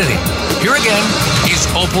Humanity. Here again is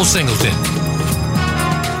Opal Singleton.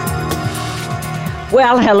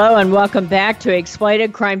 Well, hello and welcome back to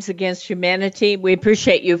Exploited Crimes Against Humanity. We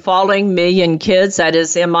appreciate you following Million Kids. That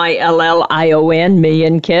is MILLION,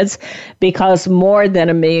 Million Kids, because more than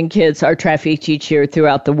 1 million kids are trafficked each year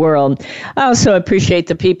throughout the world. I also appreciate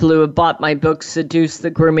the people who have bought my book, Seduce the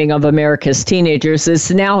Grooming of America's Teenagers. It's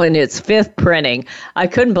now in its 5th printing. I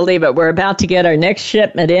couldn't believe it. We're about to get our next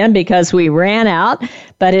shipment in because we ran out,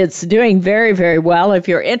 but it's doing very, very well. If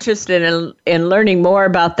you're interested in learning more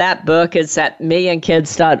about that book, it's at millionkids.org.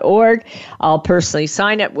 I'll personally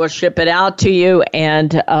sign it. We'll ship it out to you,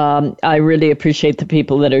 and I really appreciate the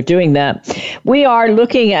people that are doing that. We are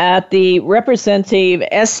looking at the Representative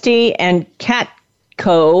Esty and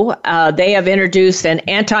Katko. They have introduced an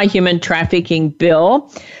anti-human trafficking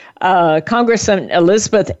bill. Congressman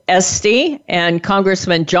Elizabeth Esty and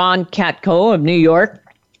Congressman John Katko of New York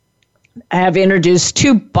have introduced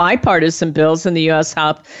 2 bipartisan bills in the U.S.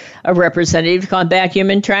 House of Representatives to combat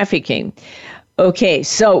human trafficking. Okay,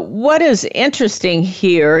 so what is interesting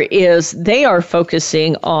here is they are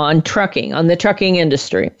focusing on trucking, on the trucking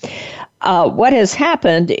industry. What has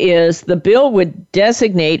happened is the bill would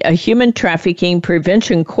designate a human trafficking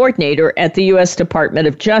prevention coordinator at the U.S. Department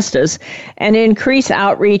of Justice and increase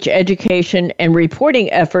outreach, education, and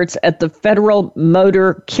reporting efforts at the Federal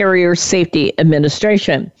Motor Carrier Safety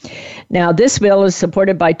Administration. Now, this bill is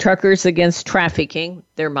supported by Truckers Against Trafficking.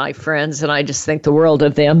 They're my friends, and I just think the world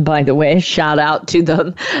of them, by the way. Shout out to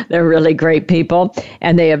them. They're really great people,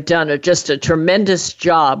 and they have done just a tremendous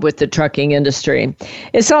job with the trucking industry.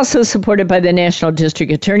 It's also supported by the National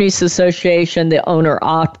District Attorneys Association, the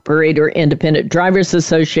Owner-Operator Independent Drivers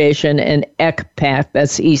Association, and ECPAT,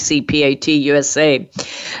 that's ECPAT USA.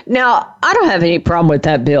 Now, I don't have any problem with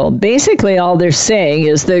that bill. Basically, all they're saying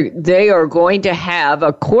is they are going to have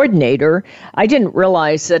a coordinator. I didn't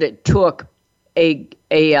realize that it took a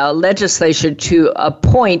legislation to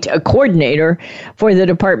appoint a coordinator for the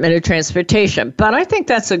Department of Transportation. But I think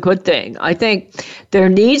that's a good thing. I think there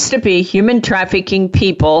needs to be human trafficking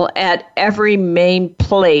people at every main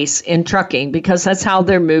place in trucking because that's how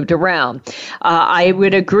they're moved around. I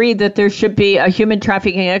would agree that there should be a human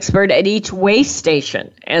trafficking expert at each way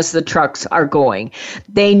station as the trucks are going.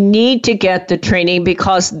 They need to get the training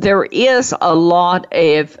because there is a lot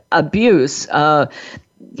of abuse.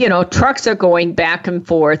 Trucks are going back and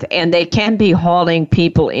forth, and they can be hauling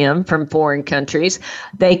people in from foreign countries.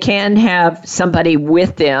 They can have somebody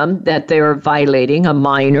with them that they're violating, a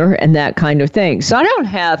minor, and that kind of thing. So I don't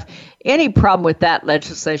have any problem with that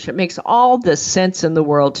legislation. It makes all the sense in the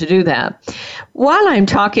world to do that. While I'm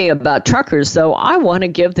talking about truckers, though, I want to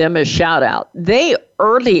give them a shout out. They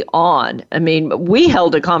early on, we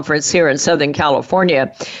held a conference here in Southern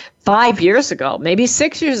California 5 years ago, maybe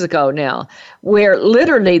 6 years ago now, where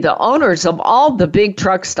literally the owners of all the big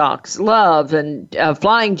truck stocks, Love and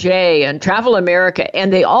Flying J and Travel America,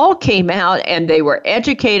 and they all came out and they were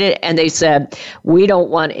educated and they said, we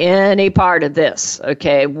don't want any part of this,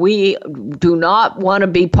 okay? We do not want to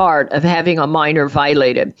be part of having a minor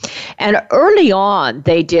violated. And early on,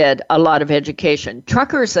 they did a lot of education.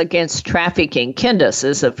 Truckers Against Trafficking, Kindus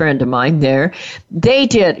is a friend of mine there, they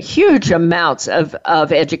did huge amounts of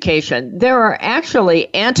education. There are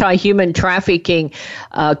actually anti-human trafficking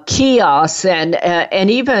kiosks and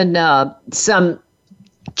even some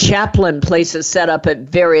chaplain places set up at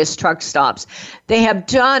various truck stops. They have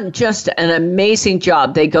done just an amazing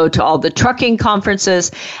job. They go to all the trucking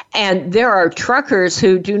conferences, and there are truckers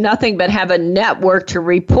who do nothing but have a network to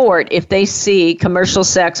report if they see commercial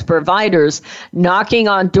sex providers knocking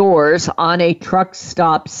on doors on a truck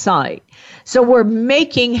stop site. So we're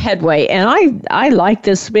making headway, and I like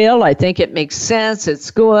this bill. I think it makes sense. It's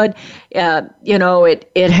good.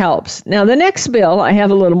 It helps. Now, the next bill I have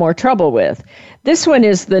a little more trouble with. This one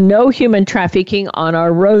is the No Human Trafficking on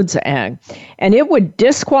Our Roads Act, and it would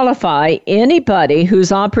disqualify anybody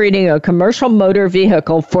who's operating a commercial motor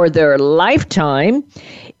vehicle for their lifetime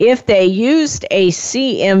if they used a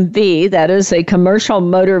CMV, that is a commercial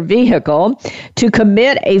motor vehicle, to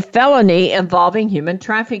commit a felony involving human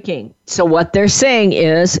trafficking. So what they're saying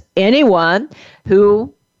is anyone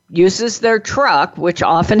who uses their truck, which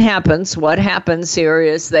often happens. What happens here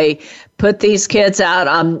is they put these kids out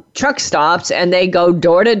on truck stops and they go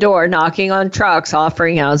door to door knocking on trucks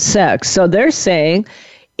offering out sex. So they're saying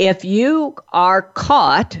if you are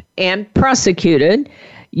caught and prosecuted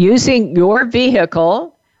using your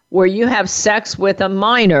vehicle where you have sex with a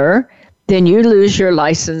minor, then you lose your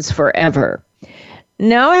license forever.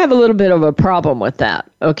 Now I have a little bit of a problem with that,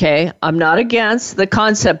 okay? I'm not against the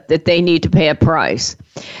concept that they need to pay a price.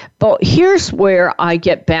 But here's where I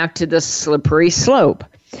get back to the slippery slope.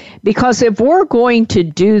 Because if we're going to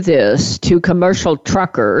do this to commercial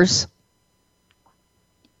truckers,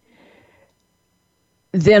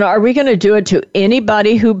 then are we going to do it to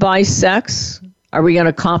anybody who buys sex? Are we going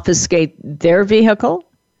to confiscate their vehicle?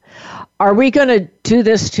 Are we going to do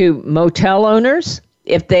this to motel owners?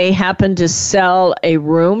 If they happen to sell a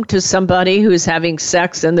room to somebody who's having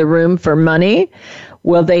sex in the room for money,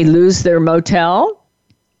 will they lose their motel?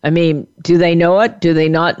 I mean, do they know it? Do they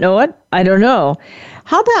not know it? I don't know.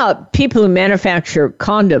 How about people who manufacture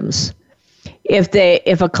condoms?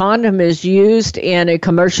 If a condom is used in a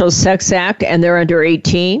commercial sex act and they're under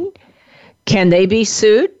 18, can they be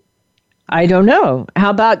sued? I don't know. How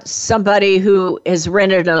about somebody who has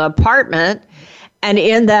rented an apartment, and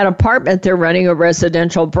in that apartment they're running a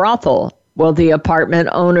residential brothel? Will the apartment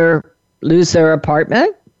owner lose their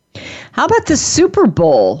apartment? How about the Super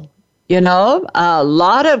Bowl? You know, a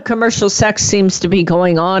lot of commercial sex seems to be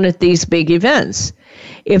going on at these big events.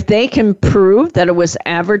 If they can prove that it was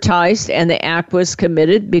advertised and the act was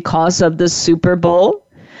committed because of the Super Bowl,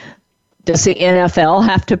 does the NFL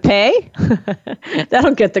have to pay?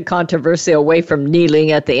 That'll get the controversy away from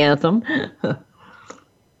kneeling at the anthem.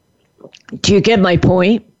 Do you get my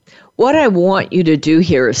point? What I want you to do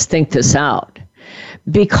here is think this out,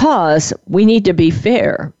 because we need to be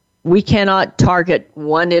fair. We cannot target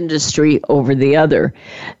one industry over the other.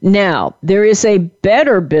 Now, there is a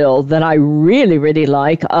better bill that I really, really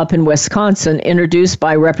like up in Wisconsin, introduced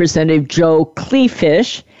by Representative Joe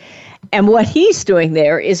Kleefisch. And what he's doing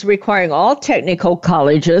there is requiring all technical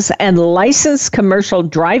colleges and licensed commercial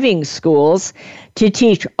driving schools to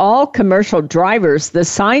teach all commercial drivers the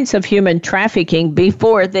signs of human trafficking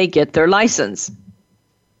before they get their license.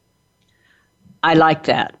 I like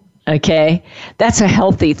that. Okay, that's a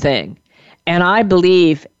healthy thing. And I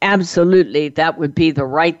believe absolutely that would be the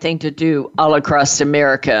right thing to do all across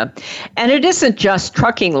America. And it isn't just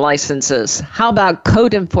trucking licenses. How about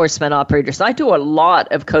code enforcement operators? I do a lot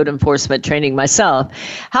of code enforcement training myself.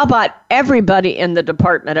 How about everybody in the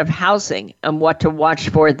Department of Housing and what to watch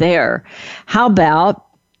for there? How about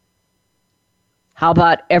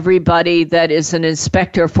everybody that is an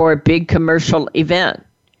inspector for a big commercial event?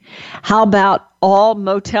 How about all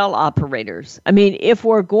motel operators? I mean, if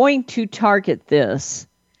we're going to target this,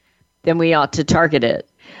 then we ought to target it.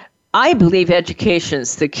 I believe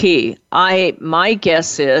education's the key. My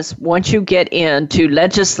guess is once you get into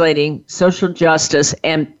legislating social justice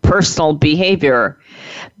and personal behavior,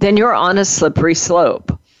 then you're on a slippery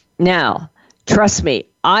slope. Now, trust me,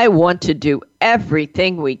 I want to do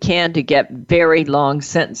everything we can to get very long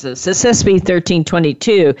sentences. This SB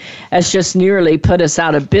 1322 has just nearly put us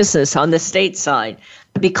out of business on the state side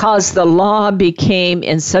because the law became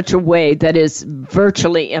in such a way that it's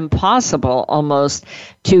virtually impossible almost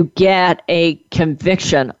to get a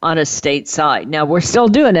conviction on a state side. Now, we're still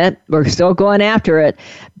doing it. We're still going after it,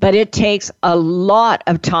 but it takes a lot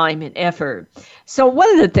of time and effort. So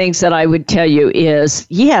one of the things that I would tell you is,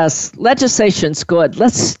 yes, legislation's good.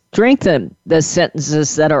 Let's strengthen the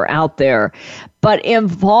sentences that are out there, but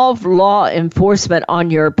involve law enforcement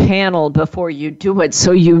on your panel before you do it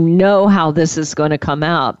so you know how this is going to come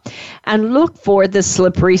out. And look for the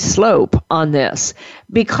slippery slope on this,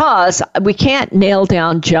 because we can't nail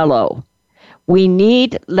down Jell-O. We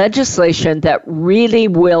need legislation that really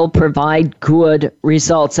will provide good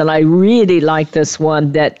results. And I really like this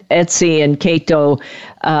one that Etsy and Catco,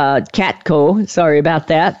 sorry about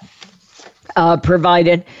that,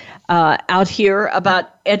 provided out here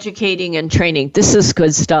about educating and training. This is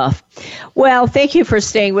good stuff. Well, thank you for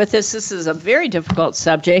staying with us. This is a very difficult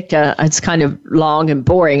subject. It's kind of long and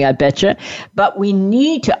boring, I bet you. But we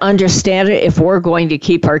need to understand it if we're going to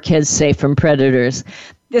keep our kids safe from predators.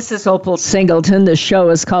 This is Opal Singleton. The show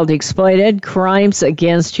is called Exploited: Crimes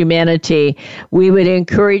Against Humanity. We would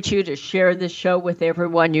encourage you to share this show with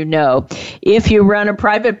everyone you know. If you run a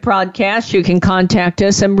private broadcast, you can contact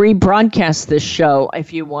us and rebroadcast this show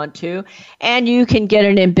if you want to. And you can get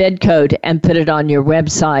an embed code and put it on your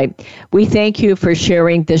website. We thank you for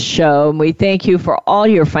sharing this show. And we thank you for all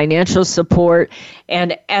your financial support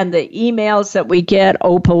and the emails that we get,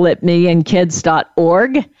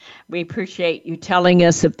 opal@millionkids.org. We appreciate you telling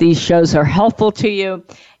us if these shows are helpful to you,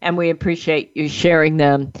 and we appreciate you sharing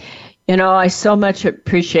them. You know, I so much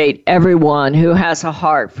appreciate everyone who has a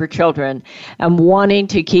heart for children and wanting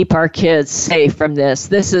to keep our kids safe from this.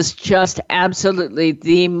 This is just absolutely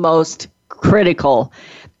the most critical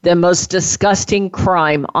the most disgusting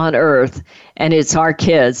crime on earth, and it's our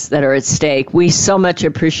kids that are at stake. We so much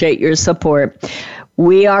appreciate your support.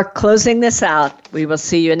 We are closing this out. We will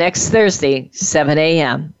see you next Thursday, 7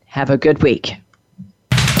 a.m. Have a good week.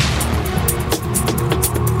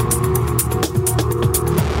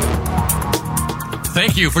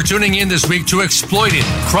 Thank you for tuning in this week to Exploited,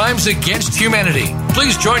 Crimes Against Humanity.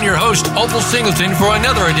 Please join your host, Opal Singleton, for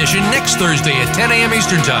another edition next Thursday at 10 a.m.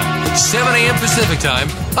 Eastern Time, 7 a.m. Pacific Time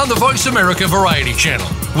on the Voice America Variety Channel.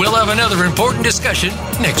 We'll have another important discussion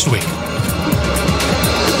next week.